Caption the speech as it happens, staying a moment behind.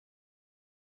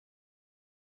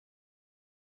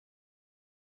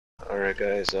Alright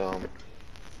guys,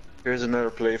 here's another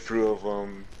playthrough of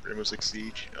Rainbow Six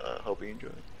Siege. Hope you enjoy.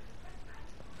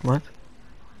 What?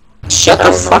 Shut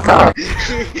the fuck up!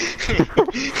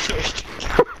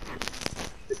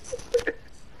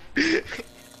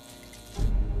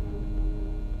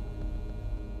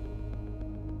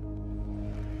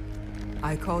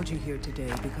 I called you here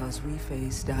today because we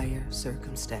face dire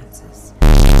circumstances.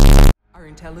 Our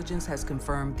intelligence has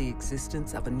confirmed the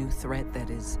existence of a new threat that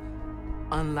is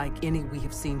unlike any we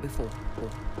have seen before.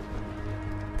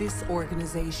 This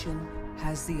organization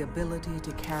has the ability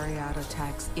to carry out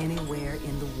attacks anywhere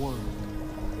in the world.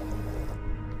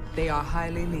 They are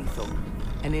highly lethal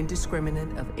and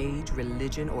indiscriminate of age,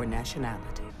 religion, or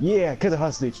nationality. Yeah, kill the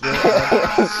hostage.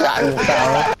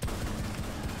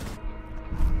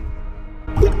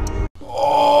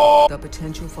 The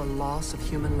potential for loss of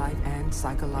human life and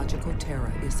psychological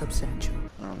terror is substantial.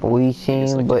 We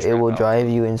team, but it will drive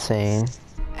you insane.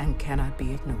 And cannot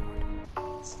be ignored.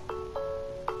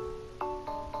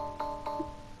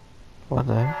 What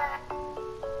the heck?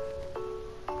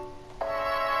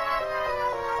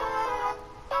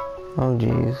 Oh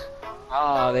jeez.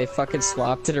 Oh, they fucking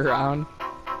swapped it around.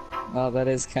 Oh, that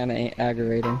is kind of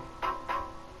aggravating.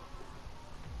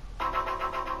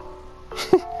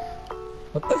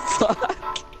 What the fuck?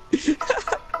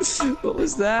 What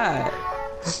was that?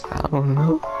 I don't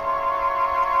know.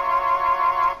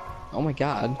 Oh my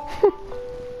god.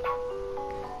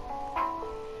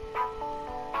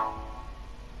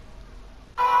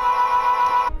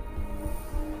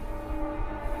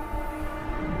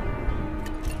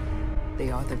 They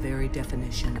are the very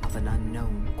definition of an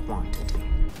unknown quantity.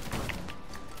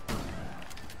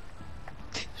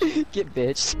 Get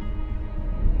bitched.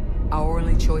 Our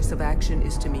only choice of action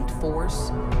is to meet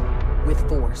force with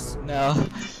force. No.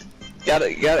 Got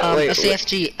it, a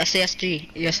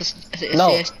CSG, yes, No,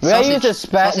 we gotta use the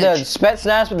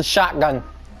Spetsnaz with the shotgun.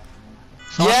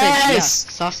 Sausage, yes!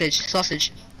 yeah,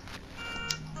 sausage.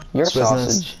 Your Spetsnaz.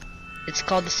 sausage. It's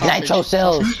called the sausage. Nitro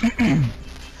cells.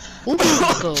 Ooh,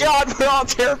 Oh god, we're all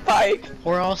terrified!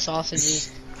 we're all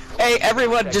sausages. Hey,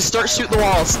 everyone, just start shooting the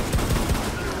walls.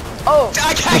 Oh!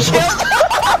 I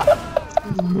got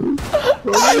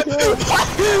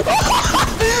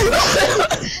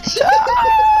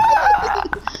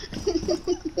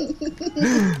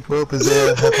Well,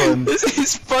 Pizzazz, have fun. This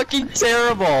is fucking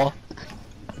terrible.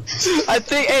 I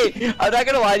think, hey, I'm not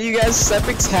gonna lie to you guys,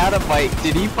 Sepix had a mic.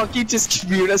 Did he fucking just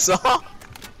mute us off?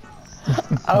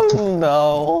 Oh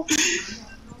no.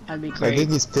 That'd be I great.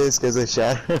 think he's pissed because I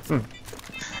shot him.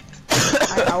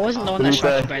 I wasn't the one that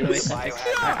shot you, by the way.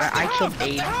 I killed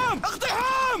Abe.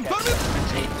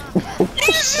 You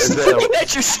just looking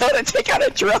at yourself to take out a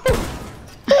drone.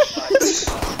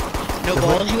 No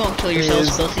balls, you won't kill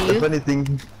yourselves, both of The you. funny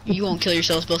thing, You won't kill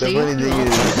yourselves, both the of you. funny thing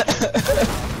is,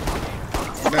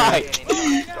 Right.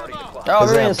 Oh,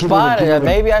 we're being Keep spotted. moving.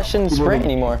 Maybe I shouldn't Keep sprint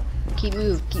moving. anymore. Keep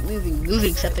moving,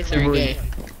 Septics are gay.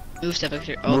 Move, Septics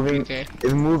are, oh, moving. okay. If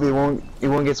you move, it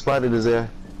won't get spotted. Is there?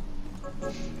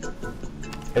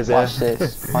 Is there? Watch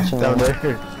this. Watch him Down move.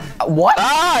 there. What?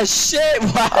 Ah, shit,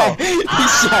 why? He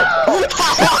shot.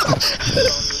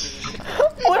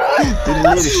 Did he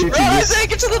literally shoot you? Run, Just, Isaac,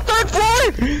 get to the third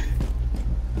floor! did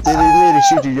he literally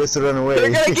shoot you just to run away?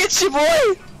 They're gonna get you,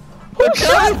 boy! Who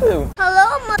shot him?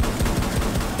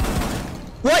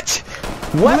 What?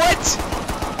 What?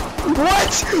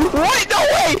 What? What? No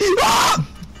way! Ah!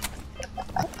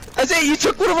 Isaiah, you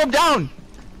took one of them down!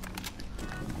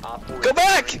 Go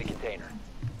back!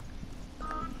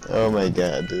 Oh my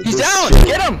god, dude. He's This down! shit-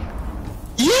 Get him!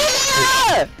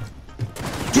 Yeah!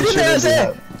 Get in there,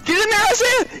 Isaiah! Get in there,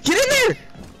 Isaiah! Get in there!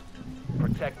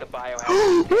 Protect the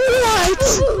biohazard. What?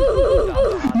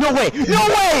 No way! No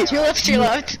way! To your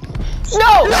left.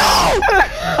 No! No!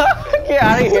 Get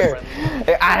out of here!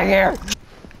 Get out of here!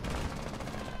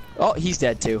 Oh, he's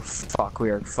dead too. Fuck, we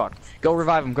are fucked. Go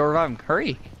revive him, go revive him.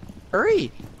 Hurry!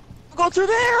 Hurry! Go through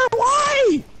there!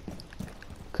 Why?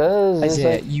 Cause it's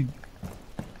Isaiah, like, you...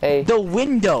 hey, The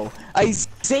window!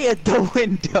 Isaiah, the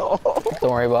window!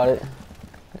 don't worry about it.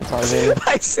 It's all good.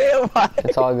 Isaiah, why?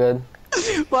 It's all good.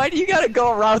 Why do you gotta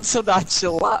go around so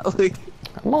nonchalantly?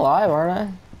 I'm alive, aren't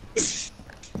I? It's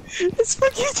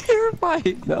fucking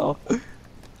terrifying, though.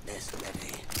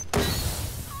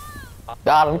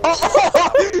 Got him.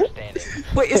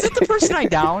 Wait, is it the person I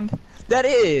downed? That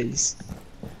is.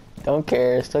 Don't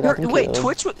care. Still got them Wait,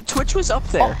 kills. Twitch was up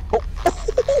there. Oh.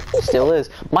 Still is.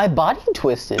 My body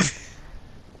twisted.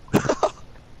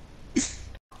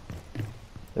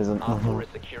 There's an. Op 4 is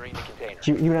securing the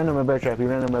container. You ran on my bear trap. You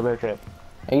ran on my bear trap.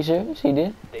 Are you serious? He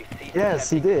did? They've ceased Yes,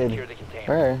 he attempting to did. secure the container.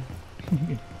 Where?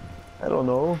 I don't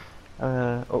know.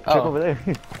 Oh, check over there.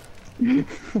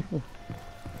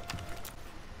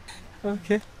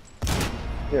 Okay.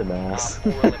 You're an ass.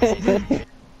 Op 4 eliminated.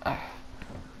 I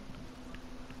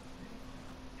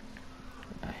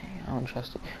don't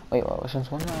trust it. Wait, what?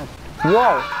 Since when?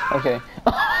 Whoa! Okay.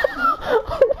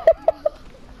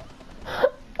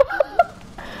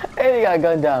 And he got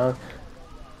gunned down.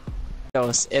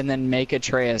 And then make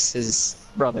Atreus his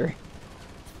brother.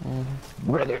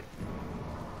 Brother.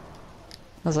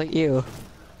 I was like, ew.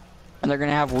 And they're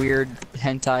gonna have weird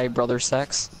hentai brother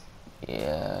sex.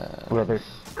 Yeah. Brother.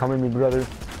 Come at me, brother.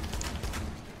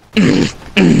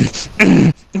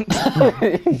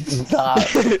 Stop.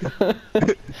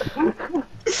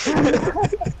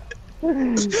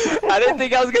 I didn't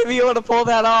think I was gonna be able to pull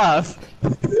that off.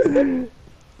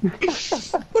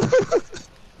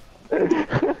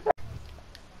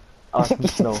 Awesome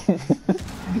snow.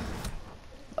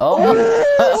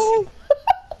 Oh.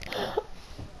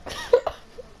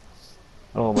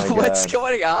 Oh my god. What's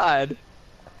going on?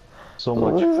 So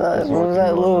What much. was that? What was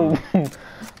that little?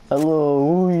 A little.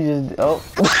 Ooh, you just. Oh.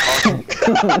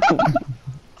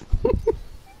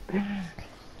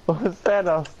 What was that?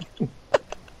 I'm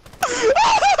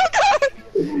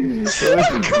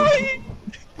crying!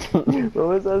 What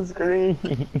was that scream?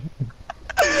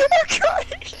 I'm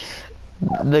crying!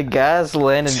 The gas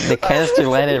landed. The canister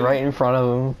landed right in front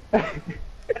of him.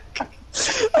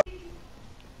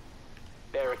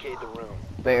 Barricade the room.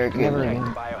 Barricade. Protect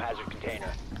the biohazard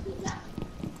container.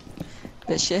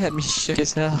 That shit had me shook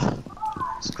as hell.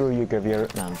 Screw you, Gavier.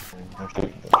 No,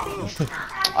 okay.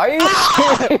 Are you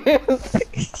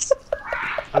serious?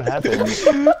 What happened?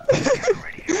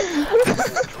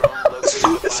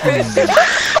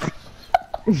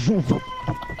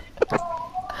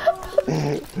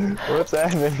 What's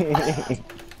happening?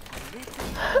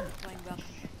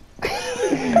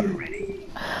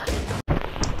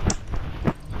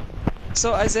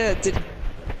 So Isaiah, did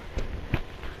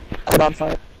I'm on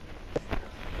fire.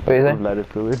 What is it? Lighter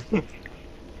fluid.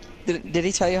 Did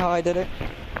he tell you how I did it?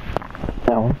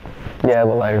 No. Yeah,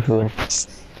 but lighter fluid.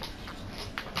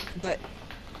 But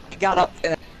I got up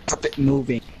and I kept it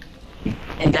moving,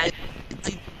 and that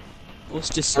was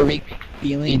disturbing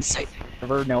feeling inside.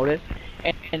 Never noticed.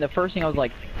 And the first thing I was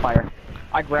like, fire.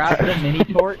 I grabbed the mini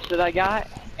torch that I got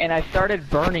and I started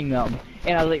burning them.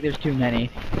 And I was like, there's too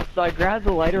many. So I grabbed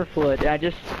the lighter fluid and I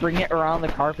just bring it around the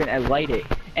carpet and I light it.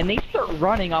 And they start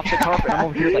running off the carpet. I'm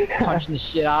over here like punching the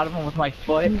shit out of them with my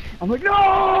foot. I'm like,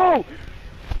 no!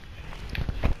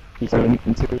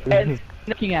 And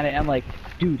looking at it, I'm like,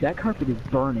 dude, that carpet is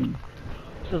burning.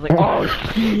 So I was like, oh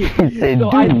shit. Say,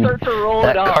 So I dude, start to roll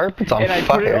that it up. carpet's on and I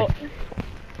put it fire. all.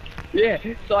 Yeah,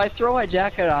 so I throw my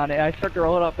jacket on and I start to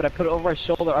roll it up and I put it over my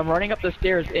shoulder. I'm running up the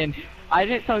stairs and I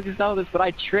didn't tell you this, but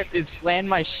I tripped and slammed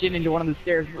my shin into one of the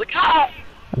stairs. I was like, ah!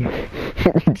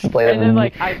 Just lay And then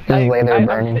like I'm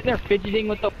burning. sitting there fidgeting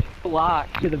with the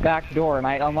lock to the back door and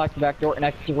I unlock the back door and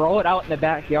I throw it out in the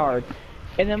backyard.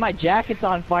 And then my jacket's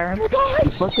on fire. I'm like, oh!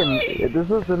 Fucking, this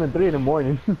was in 3 in the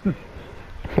morning.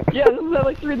 Yeah, this is at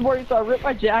like 3 in the morning, so I rip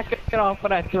my jacket off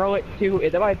and I throw it too,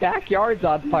 and then my backyard's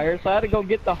on fire, so I had to go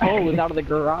get the hose out of the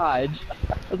garage.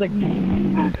 I was like,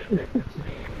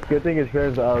 Good thing his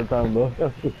parents are out of town though.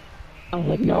 I was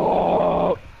like,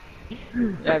 no!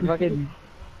 I fucking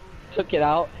took it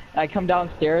out. I come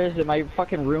downstairs and my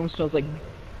fucking room smells like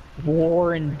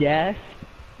war and death.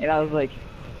 And I was like,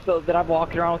 so then I'm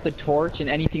walking around with a torch and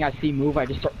anything I see move, I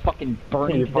just start fucking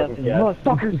burning to death. And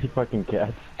motherfuckers! You fucking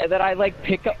cats. And then I like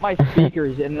pick up my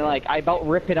speakers and like I about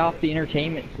rip it off the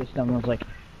entertainment system. I was like,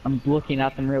 I'm looking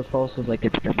at them real close. I was like, there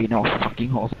better be no fucking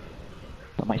holes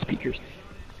on my speakers.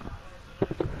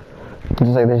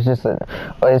 Just like there's just a.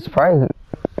 Well, it's probably.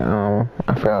 I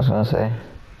forgot what I was gonna say.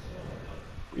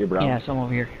 You're brown. Yeah, so I'm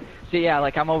over here. So yeah,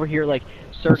 like I'm over here like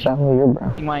What's searching that with your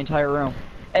bro? my entire room.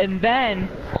 And then,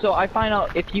 so I find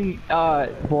out if you,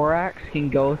 borax can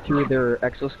go through their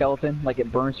exoskeleton, like it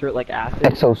burns through it like acid.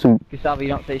 Exosuit. Gustavo, you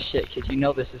don't say shit, because you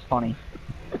know this is funny.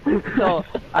 So,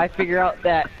 I figure out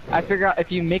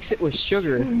if you mix it with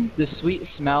sugar, the sweet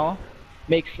smell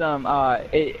makes them,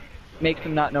 it makes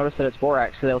them not notice that it's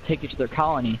borax, so they'll take it to their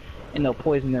colony, and they'll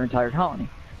poison their entire colony.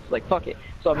 So like, fuck it.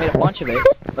 So I made a bunch of it,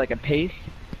 like a paste.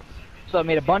 So I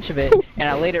made a bunch of it, and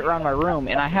I laid it around my room,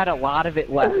 and I had a lot of it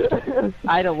left.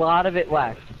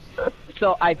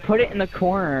 So I put it in the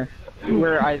corner,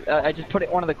 where I just put it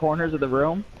in one of the corners of the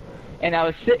room, and I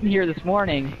was sitting here this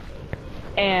morning,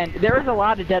 and there was a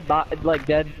lot of dead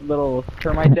little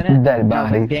termites in it. Dead And I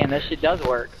was like, bodies. damn, that shit does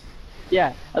work.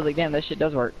 Yeah, I was like, damn, that shit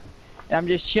does work. And I'm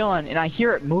just chilling, and I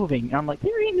hear it moving, and I'm like,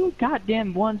 there ain't no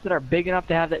goddamn ones that are big enough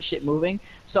to have that shit moving.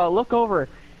 So I look over,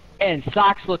 and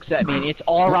Socks looks at me, and it's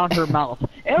all around her mouth.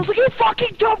 And I was like, "You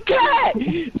fucking dumb cat!"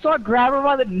 So I grab her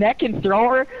by the neck and throw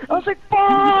her. I was like,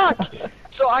 "Fuck!"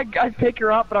 So I pick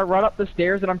her up, and I run up the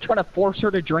stairs, and I'm trying to force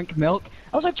her to drink milk.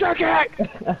 I was like, "Drink it!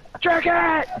 Drink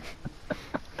it!"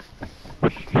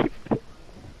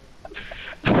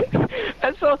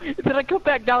 And so then I come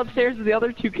back downstairs, and the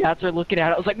other two cats are looking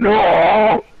at it. I was like,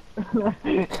 "No!"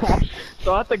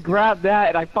 So I have to grab that,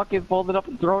 and I fucking fold it up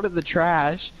and throw it in the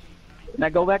trash. And I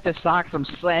go back to Socks, I'm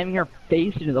slamming her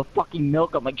face into the fucking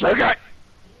milk. I'm like, "Drink it!"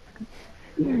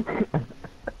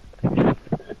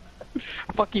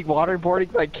 Fucking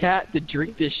waterboarding my cat to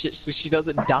drink this shit so she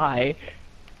doesn't die.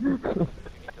 You need to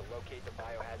locate the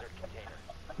biohazard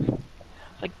container.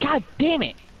 Like, God damn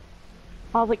it!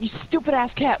 I was like, "You stupid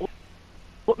ass cat.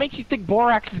 What makes you think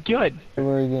borax is good?"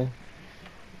 Where again?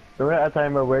 Remember that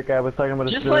time at work I was talking about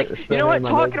Just like, you know what,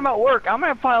 talking about work, I'm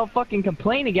gonna file a fucking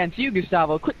complaint against you,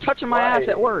 Gustavo. Quit touching my ass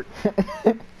at work.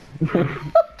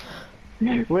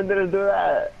 When did I do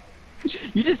that?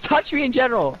 You just touch me in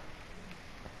general.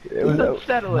 It was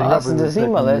unsettling. Austin, does he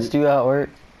molest you at work?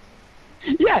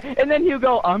 Yeah, and then he'll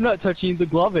go, "I'm not touching the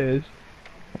glove is."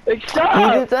 Like, He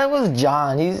stop! did, that was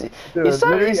John. He Dude,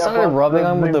 started rubbing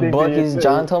him with the thing book. to you,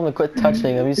 John told him to quit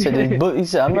touching him. He said,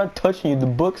 "I'm not touching you. The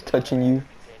book's touching you."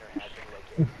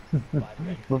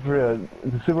 But for real,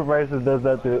 the supervisor does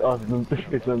that to Austin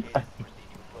sometimes.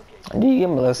 Do you get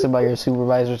molested by your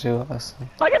supervisor too, Austin?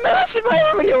 I get molested by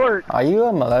everybody at work! Are you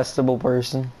a molestable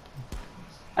person?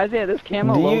 Isaiah, this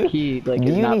camo Do you- low-key, like, do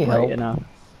is you not need bright help? enough.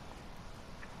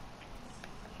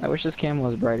 I wish this camo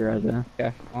was brighter, Isaiah.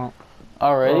 Okay, well.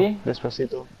 Already?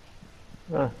 Despacito.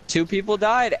 Two people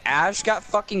died. Ash got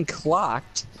fucking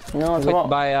clocked. No, it's With, about.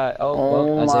 by Oh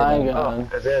well, my Isaiah.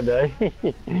 god. Isaiah died.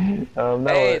 No,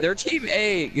 Hey, their team.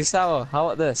 Hey, Gustavo, how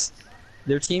about this?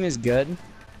 Their team is good.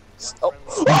 Oh.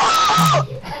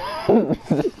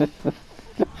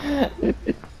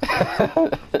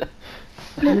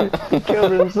 he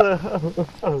killed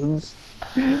himself.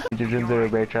 You didn't do a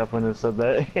great job when it said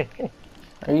that.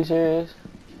 Are you serious?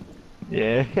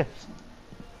 Yeah.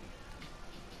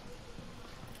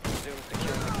 Resume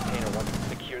securing the container once you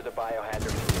secure the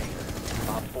biohazard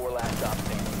container. Op 4 last stop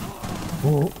standing.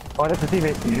 Oh, that's a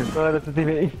teammate. Oh, that's a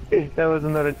teammate. That was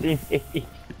another teammate.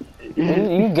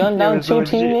 You gunned down was so two much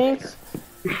teammates?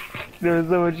 There was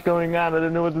so much going on, I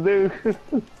didn't know what to do.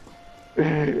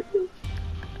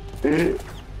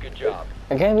 Good job.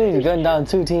 I can't believe you gunned down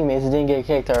two teammates and didn't get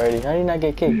kicked already. How did you not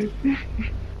get kicked?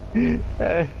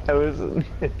 I was...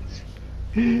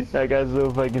 I got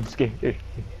so fucking scared.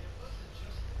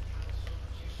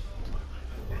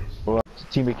 Well,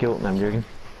 teammate killed. No, I'm joking.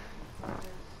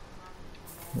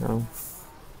 No.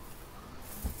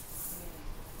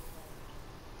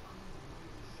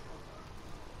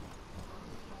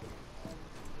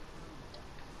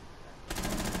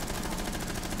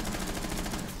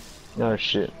 Oh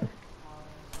shit.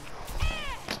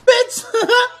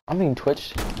 I'm being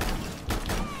twitched.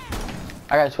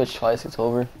 I got twitched twice, it's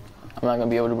over. I'm not gonna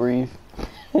be able to breathe.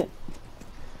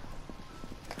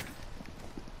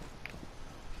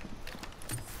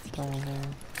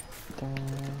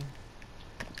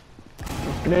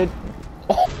 Grenade.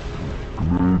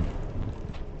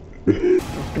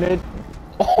 Grenade.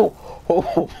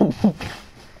 Oh! Proceed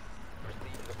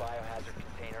to the biohazard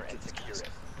container and secure it.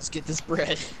 Let's get this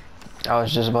bread. I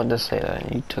was just about to say that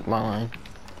and you took my line.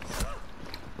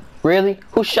 Really?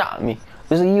 Who shot me?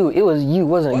 Was it you? It was you,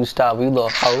 wasn't it, Gustavo, you little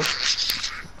hoe?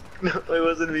 No, it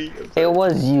wasn't me. It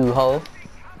was you, hoe.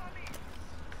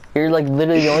 You're like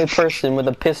literally the only person with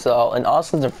a pistol, and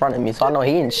Austin's in front of me, so I know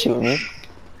he didn't shoot me.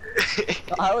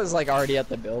 I was like already at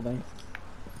the building.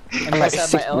 And I'm plus at I had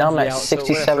six, my now I'm LMG at out, so it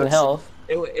would've 67 hurt health.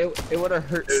 It would have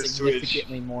hurt It was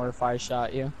significantly more if I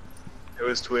shot you. It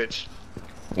was Twitch.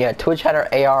 Yeah, Twitch had her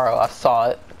AR out, I saw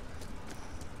it.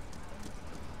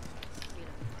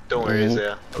 Don't worry, Mhm.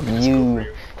 Isaiah. I'll get this goal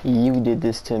for You did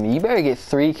this to me. You better get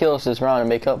 3 kills this round and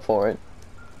make up for it.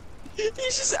 He's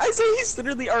just, I say he's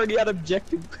literally already at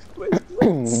objective.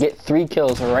 Get 3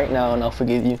 kills right now and I'll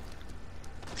forgive you.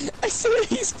 I say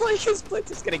he's playing his blitz,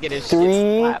 he's gonna get his 3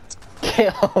 shit slapped.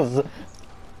 kills.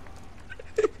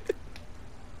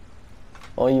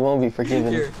 Oh, you won't be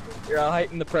forgiven. You're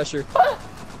heighten the pressure.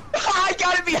 I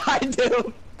got it behind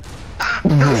him!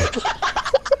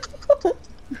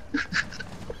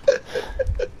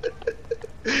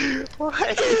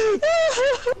 Why?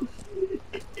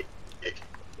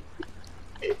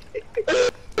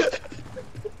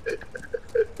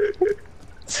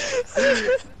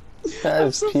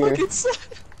 That's so pure. fucking sad.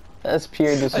 That's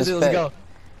pure I said, let's disrespect. go.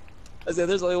 I said,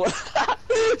 there's only one.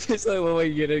 There's only one way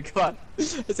you get in. Come on. I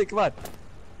said, come on.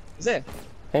 I said,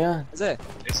 Hang on. Is it?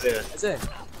 It's there. Is it?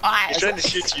 He's trying to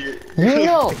shoot you. You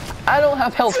know, I don't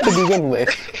have health to begin with.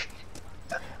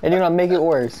 And you're gonna make it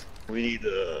worse. We need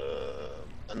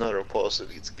another pause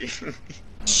of each game.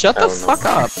 Shut the fuck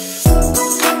up.